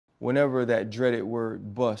whenever that dreaded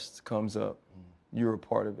word bust comes up, you're a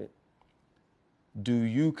part of it. Do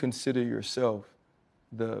you consider yourself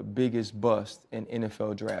the biggest bust in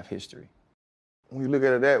NFL draft history? When you look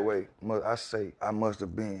at it that way, I say I must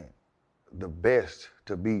have been the best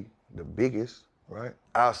to be the biggest, right?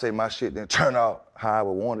 I'll say my shit didn't turn out how I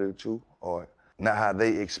would wanted it to, or not how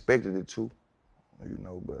they expected it to, you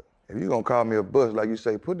know, but if you're gonna call me a bust, like you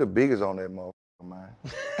say, put the biggest on that motherfucker, man.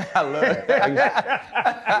 I love it.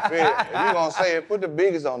 If you're gonna say it, put the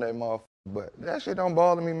biggest on that motherfucker. But that shit don't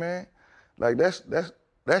bother me, man. Like,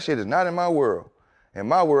 that shit is not in my world. In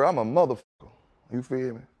my world, I'm a motherfucker. You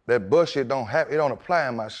feel me? That bust shit it don't apply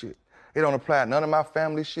in my shit. It don't apply to none of my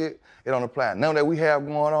family shit. It don't apply to none that we have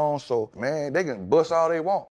going on. So, man, they can bust all they want.